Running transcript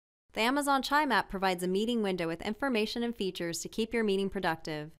The Amazon Chime app provides a meeting window with information and features to keep your meeting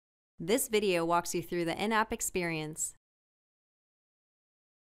productive. This video walks you through the in-app experience.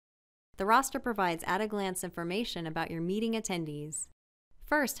 The roster provides at-a-glance information about your meeting attendees.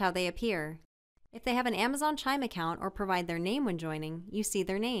 First, how they appear. If they have an Amazon Chime account or provide their name when joining, you see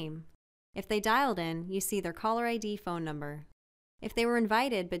their name. If they dialed in, you see their caller ID phone number. If they were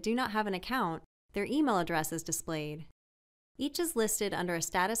invited but do not have an account, their email address is displayed. Each is listed under a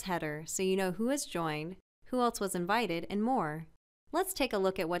status header so you know who has joined, who else was invited, and more. Let's take a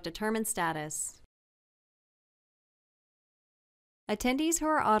look at what determines status. Attendees who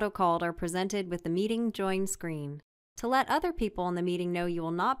are auto-called are presented with the Meeting Join screen. To let other people in the meeting know you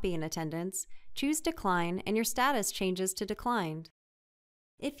will not be in attendance, choose Decline and your status changes to Declined.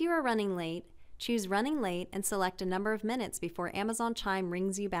 If you are running late, choose Running Late and select a number of minutes before Amazon Chime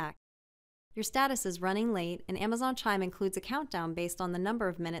rings you back. Your status is running late, and Amazon Chime includes a countdown based on the number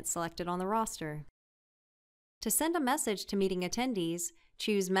of minutes selected on the roster. To send a message to meeting attendees,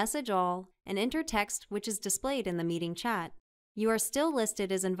 choose Message All and enter text which is displayed in the meeting chat. You are still listed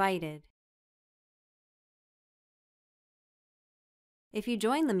as invited. If you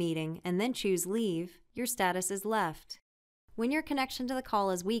join the meeting and then choose Leave, your status is left. When your connection to the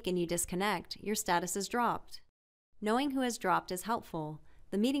call is weak and you disconnect, your status is dropped. Knowing who has dropped is helpful.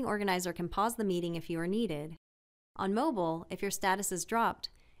 The meeting organizer can pause the meeting if you are needed. On mobile, if your status is dropped,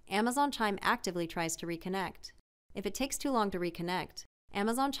 Amazon Chime actively tries to reconnect. If it takes too long to reconnect,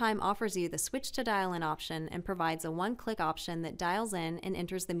 Amazon Chime offers you the Switch to Dial-In option and provides a one-click option that dials in and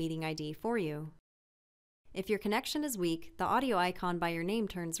enters the meeting ID for you. If your connection is weak, the audio icon by your name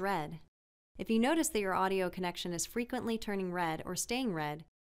turns red. If you notice that your audio connection is frequently turning red or staying red,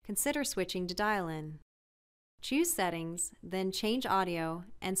 consider switching to dial-in. Choose Settings, then Change Audio,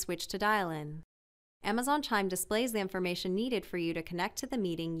 and switch to dial-in. Amazon Chime displays the information needed for you to connect to the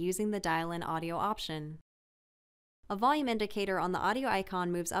meeting using the dial-in audio option. A volume indicator on the audio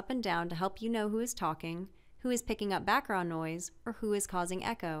icon moves up and down to help you know who is talking, who is picking up background noise, or who is causing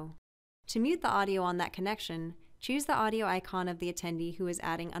echo. To mute the audio on that connection, choose the audio icon of the attendee who is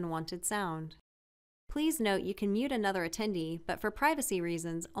adding unwanted sound. Please note you can mute another attendee, but for privacy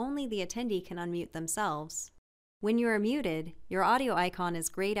reasons, only the attendee can unmute themselves. When you are muted, your audio icon is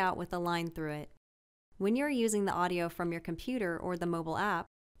grayed out with a line through it. When you are using the audio from your computer or the mobile app,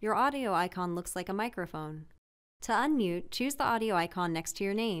 your audio icon looks like a microphone. To unmute, choose the audio icon next to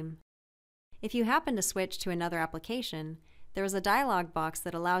your name. If you happen to switch to another application, there is a dialog box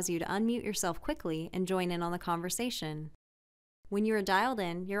that allows you to unmute yourself quickly and join in on the conversation. When you are dialed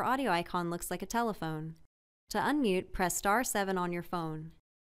in, your audio icon looks like a telephone. To unmute, press *7 on your phone.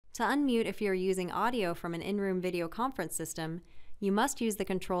 To unmute if you are using audio from an in-room video conference system, you must use the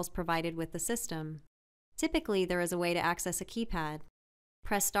controls provided with the system. Typically, there is a way to access a keypad.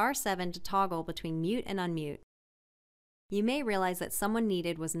 Press *7 to toggle between mute and unmute. You may realize that someone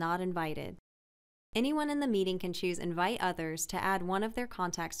needed was not invited. Anyone in the meeting can choose Invite Others to add one of their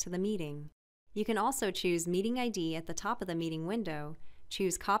contacts to the meeting. You can also choose Meeting ID at the top of the meeting window,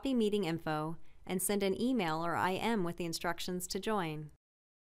 choose Copy Meeting Info, and send an email or IM with the instructions to join.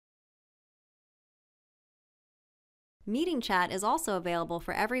 Meeting Chat is also available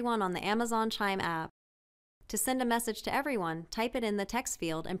for everyone on the Amazon Chime app. To send a message to everyone, type it in the text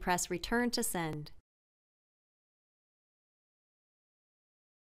field and press Return to Send.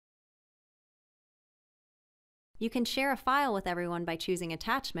 You can share a file with everyone by choosing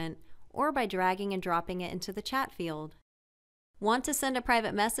Attachment or by dragging and dropping it into the chat field. Want to send a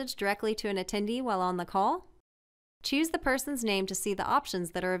private message directly to an attendee while on the call? Choose the person's name to see the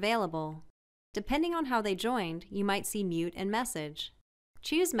options that are available. Depending on how they joined, you might see Mute and Message.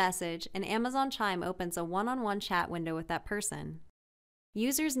 Choose Message, and Amazon Chime opens a one-on-one chat window with that person.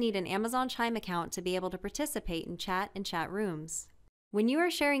 Users need an Amazon Chime account to be able to participate in chat and chat rooms. When you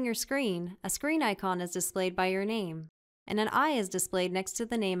are sharing your screen, a screen icon is displayed by your name, and an eye is displayed next to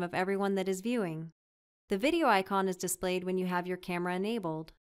the name of everyone that is viewing. The video icon is displayed when you have your camera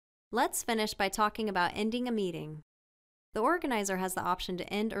enabled. Let's finish by talking about ending a meeting. The organizer has the option to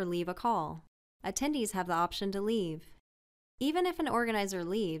end or leave a call. Attendees have the option to leave. Even if an organizer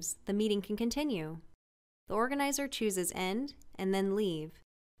leaves, the meeting can continue. The organizer chooses End and then Leave.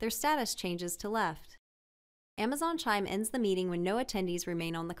 Their status changes to Left. Amazon Chime ends the meeting when no attendees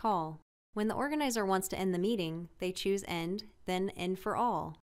remain on the call. When the organizer wants to end the meeting, they choose End, then End for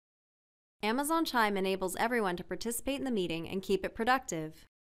All. Amazon Chime enables everyone to participate in the meeting and keep it productive.